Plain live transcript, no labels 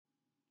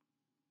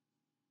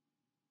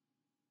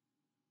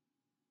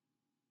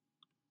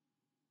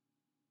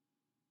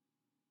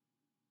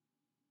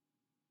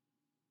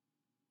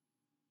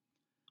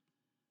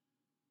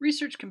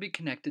Research can be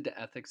connected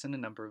to ethics in a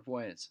number of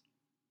ways.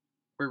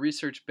 Where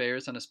research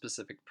bears on a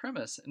specific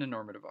premise in a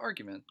normative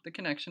argument, the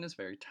connection is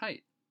very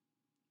tight.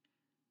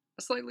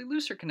 A slightly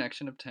looser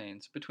connection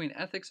obtains between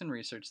ethics and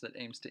research that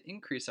aims to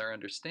increase our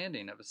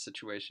understanding of a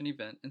situation,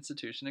 event,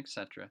 institution,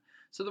 etc.,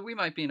 so that we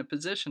might be in a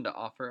position to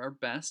offer our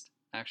best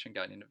action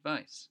guiding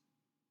advice.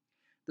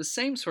 The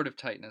same sort of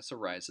tightness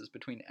arises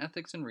between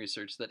ethics and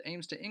research that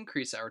aims to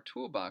increase our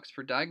toolbox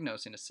for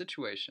diagnosing a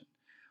situation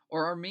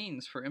or our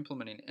means for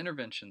implementing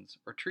interventions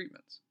or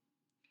treatments.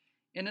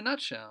 In a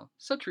nutshell,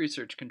 such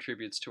research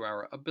contributes to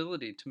our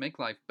ability to make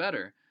life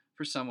better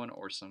for someone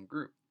or some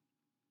group.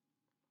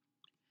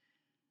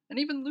 An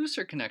even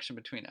looser connection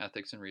between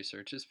ethics and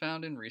research is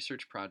found in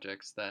research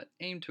projects that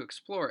aim to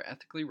explore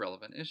ethically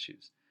relevant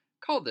issues.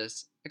 Call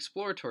this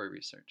exploratory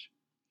research.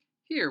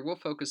 Here, we'll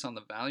focus on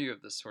the value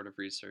of this sort of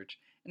research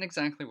and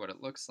exactly what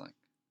it looks like.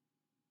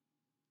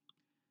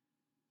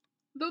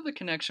 Though the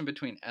connection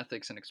between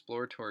ethics and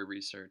exploratory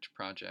research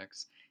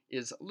projects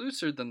is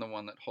looser than the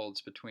one that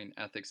holds between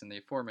ethics and the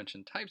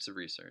aforementioned types of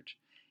research,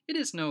 it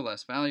is no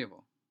less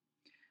valuable.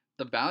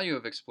 The value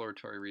of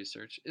exploratory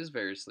research is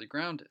variously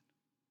grounded.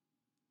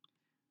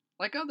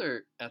 Like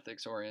other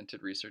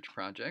ethics-oriented research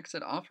projects,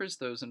 it offers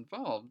those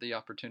involved the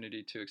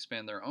opportunity to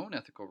expand their own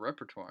ethical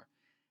repertoire,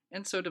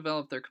 and so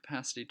develop their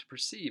capacity to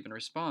perceive and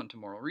respond to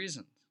moral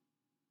reasons.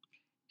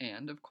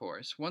 And, of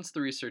course, once the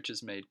research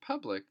is made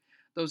public,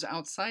 those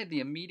outside the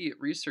immediate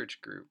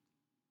research group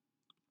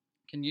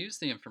can use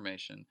the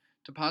information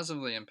to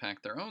positively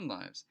impact their own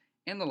lives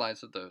and the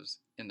lives of those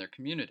in their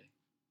community.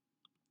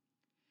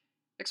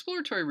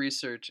 Exploratory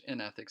research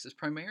in ethics is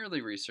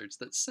primarily research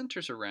that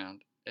centers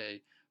around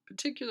a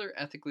particular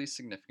ethically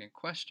significant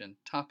question,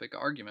 topic,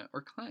 argument,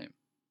 or claim.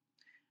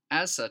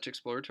 As such,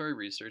 exploratory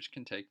research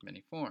can take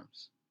many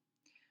forms.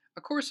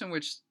 A course in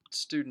which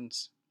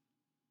students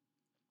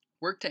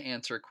work to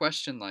answer a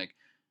question like,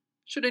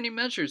 should any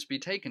measures be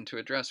taken to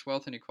address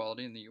wealth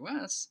inequality in the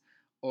US?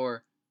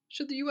 Or,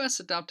 should the US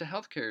adopt a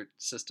healthcare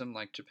system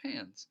like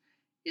Japan's?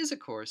 Is a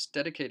course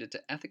dedicated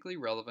to ethically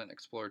relevant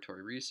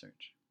exploratory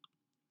research.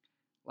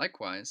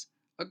 Likewise,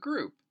 a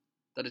group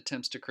that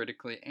attempts to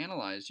critically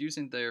analyze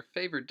using their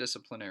favored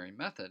disciplinary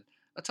method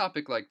a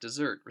topic like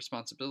desert,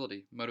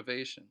 responsibility,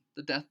 motivation,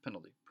 the death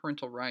penalty,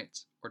 parental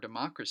rights, or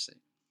democracy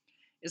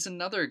is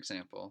another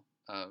example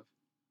of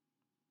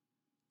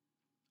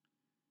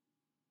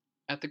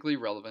ethically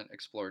relevant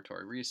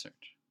exploratory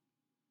research.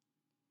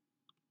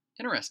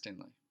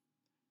 Interestingly,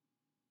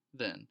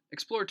 then,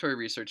 exploratory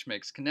research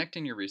makes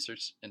connecting your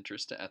research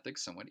interest to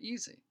ethics somewhat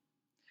easy.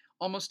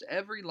 Almost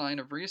every line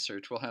of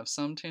research will have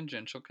some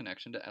tangential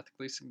connection to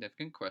ethically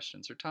significant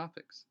questions or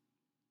topics.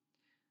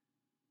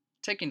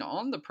 Taking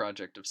on the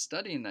project of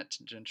studying that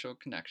tangential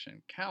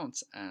connection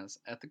counts as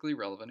ethically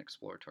relevant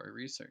exploratory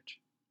research.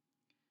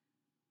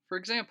 For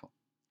example,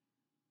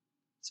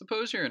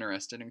 suppose you're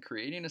interested in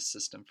creating a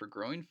system for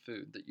growing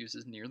food that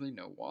uses nearly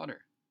no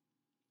water.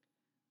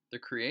 The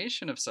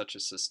creation of such a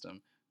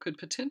system could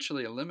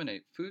potentially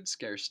eliminate food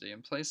scarcity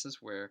in places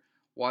where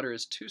water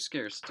is too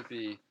scarce to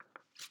be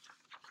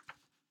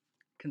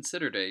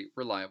considered a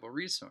reliable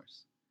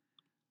resource.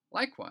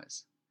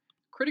 Likewise,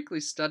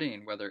 critically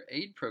studying whether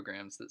aid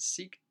programs that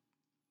seek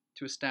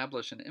to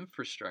establish an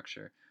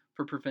infrastructure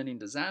for preventing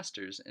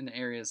disasters in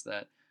areas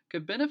that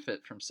could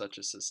benefit from such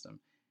a system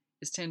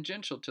is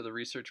tangential to the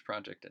research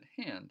project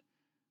at hand,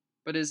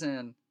 but is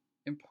an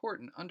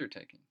important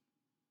undertaking.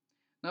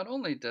 Not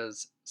only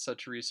does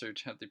such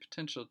research have the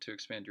potential to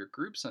expand your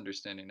group's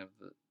understanding of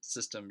the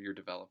system you're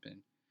developing,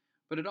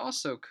 but it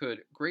also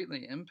could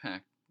greatly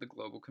impact the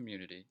global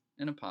community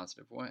in a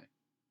positive way.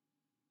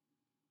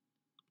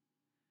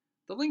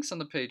 The links on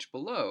the page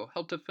below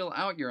help to fill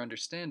out your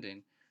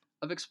understanding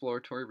of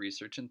exploratory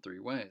research in 3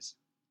 ways.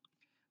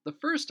 The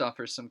first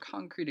offers some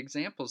concrete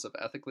examples of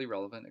ethically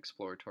relevant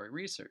exploratory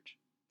research.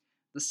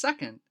 The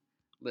second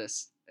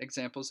lists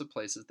examples of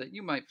places that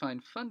you might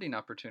find funding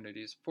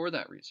opportunities for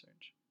that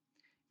research.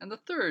 And the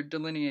third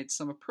delineates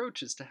some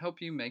approaches to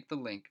help you make the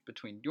link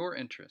between your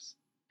interests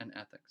and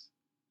ethics.